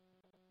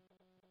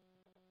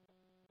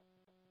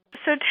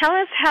So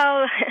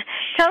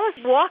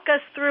walk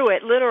us through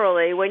it,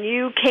 literally. When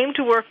you came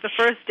to work the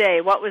first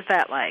day, what was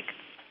that like?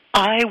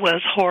 I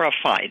was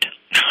horrified.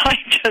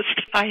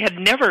 I had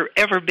never,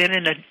 ever been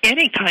in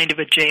any kind of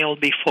a jail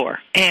before.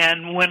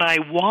 And when I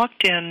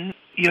walked in,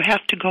 you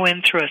have to go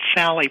in through a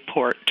sally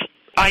port.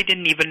 I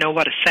didn't even know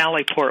what a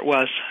sally port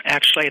was,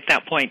 actually, at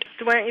that point.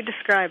 So why don't you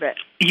describe it?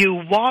 You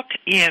walk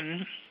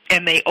in,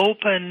 and they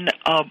open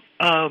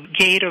a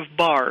gate of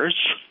bars,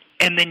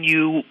 and then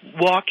you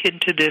walk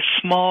into this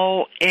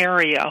small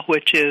area,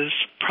 which is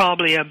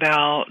probably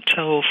about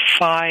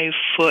 5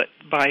 foot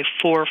by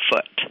 4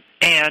 foot.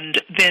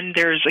 And then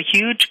there's a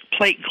huge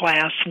plate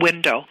glass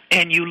window,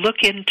 and you look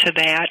into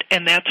that,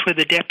 and that's where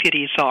the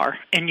deputies are,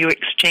 and you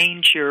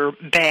exchange your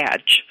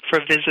badge for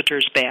a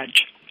visitor's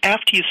badge.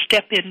 After you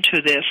step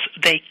into this,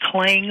 they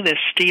clang this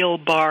steel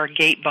bar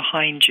gate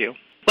behind you.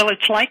 Well,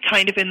 it's like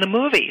kind of in the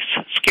movies.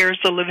 Scares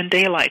the living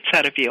daylights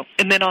out of you.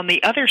 And then on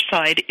the other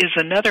side is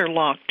another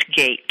locked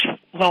gate.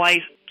 Well, I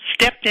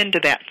stepped into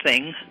that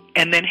thing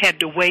and then had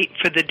to wait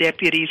for the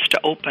deputies to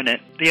open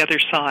it, the other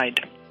side.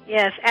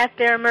 Yes, at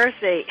their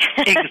mercy.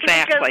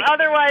 Exactly. Because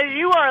otherwise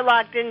you are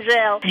locked in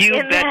jail.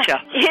 You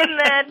betcha. In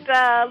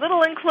that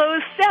little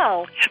enclosed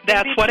cell.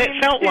 That's what it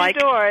felt like.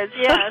 Doors,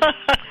 yes.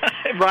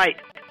 Right.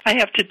 I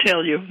have to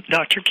tell you,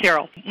 Dr.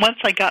 Carroll, once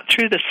I got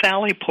through the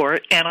sally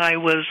port and I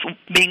was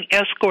being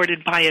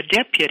escorted by a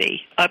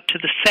deputy up to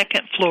the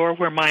second floor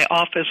where my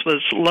office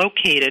was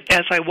located,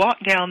 as I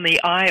walked down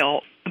the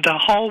aisle, the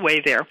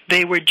hallway there,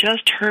 they were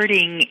just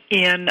herding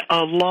in a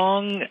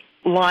long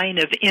line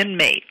of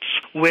inmates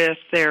with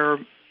their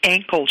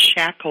ankles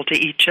shackled to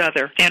each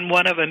other, and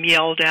one of them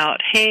yelled out,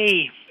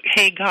 hey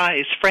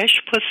guys,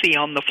 fresh pussy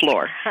on the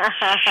floor.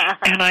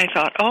 And I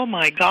thought, oh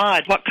my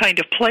God, what kind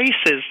of place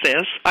is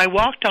this? I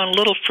walked on a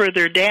little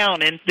further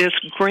down, and this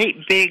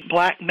great big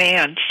black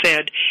man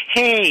said,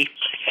 hey,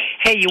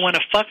 you want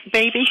to fuck,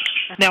 baby?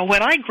 Now,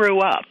 when I grew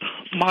up,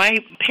 my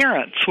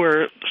parents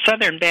were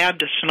Southern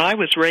Baptists, and I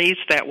was raised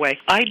that way.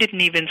 I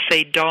didn't even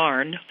say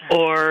darn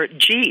or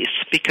geez,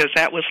 because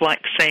that was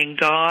like saying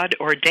God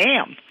or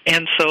damn.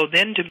 And so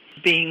then to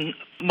being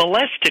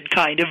molested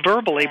kind of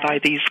verbally by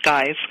these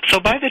guys. So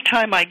by the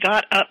time I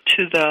got up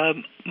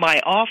to my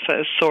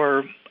office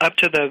or up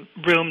to the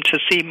room to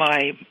see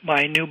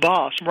my new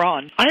boss,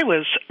 Ron, I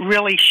was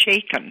really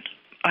shaken.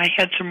 I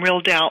had some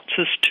real doubts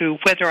as to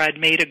whether I'd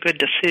made a good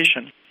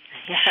decision.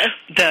 Yes.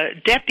 The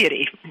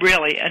deputy,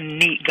 really a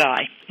neat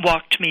guy,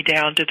 walked me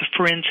down to the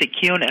forensic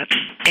unit,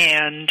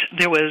 and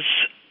there was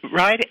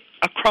right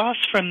across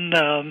from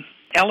the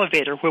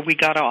elevator where we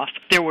got off,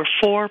 there were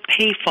 4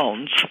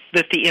 payphones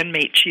that the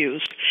inmates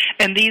used.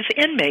 And these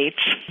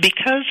inmates,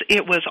 because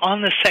it was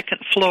on the second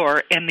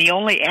floor and the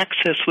only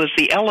access was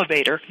the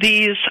elevator,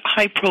 these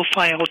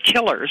high-profile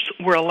killers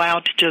were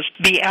allowed to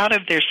just be out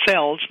of their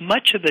cells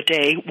much of the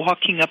day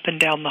walking up and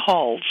down the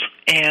halls.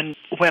 And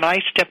when I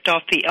stepped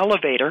off the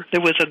elevator,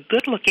 there was a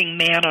good-looking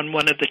man on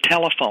one of the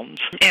telephones.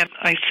 And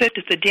I said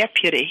to the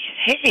deputy,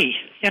 hey,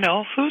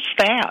 who's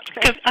that?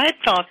 Because I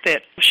thought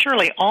that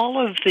surely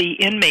all of the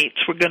inmates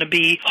were going to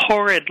be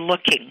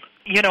horrid-looking.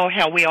 You know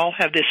how we all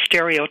have this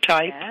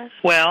stereotype? Yes.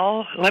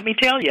 Well, let me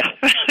tell you,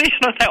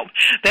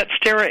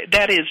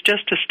 that is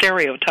just a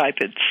stereotype.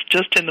 It's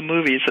just in the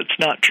movies. It's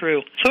not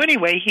true. So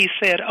anyway, he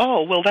said,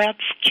 oh, well,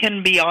 that's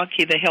Ken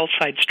Bianchi, the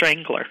Hillside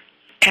Strangler.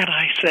 And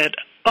I said,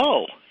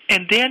 oh.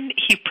 And then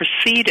he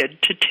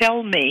proceeded to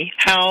tell me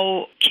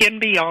how Ken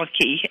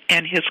Bianchi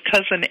and his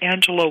cousin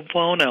Angelo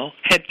Buono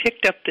had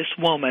picked up this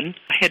woman,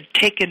 had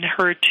taken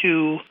her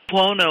to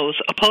Buono's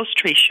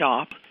upholstery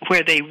shop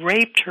where they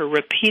raped her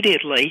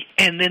repeatedly,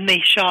 and then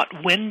they shot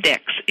Windex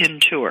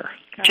into her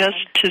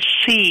just to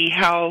see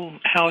how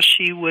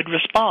she would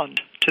respond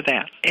to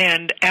that.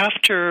 And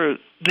after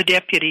the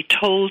deputy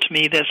told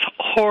me this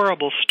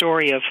horrible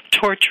story of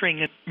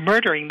torturing and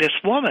murdering this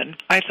woman,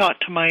 I thought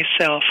to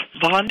myself,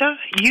 Vonda,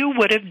 you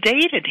would have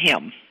dated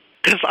him.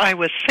 Because I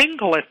was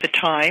single at the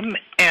time,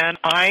 and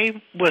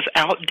I was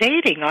out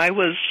dating. I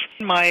was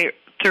in my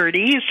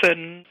 30s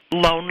and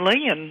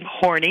lonely and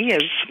horny,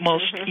 as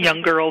most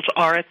young girls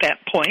are at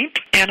that point.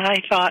 And I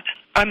thought,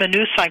 I'm a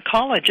new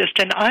psychologist,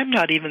 and I'm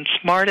not even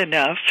smart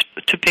enough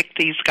to pick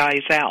these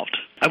guys out.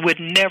 I would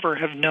never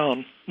have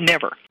known.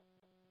 Never.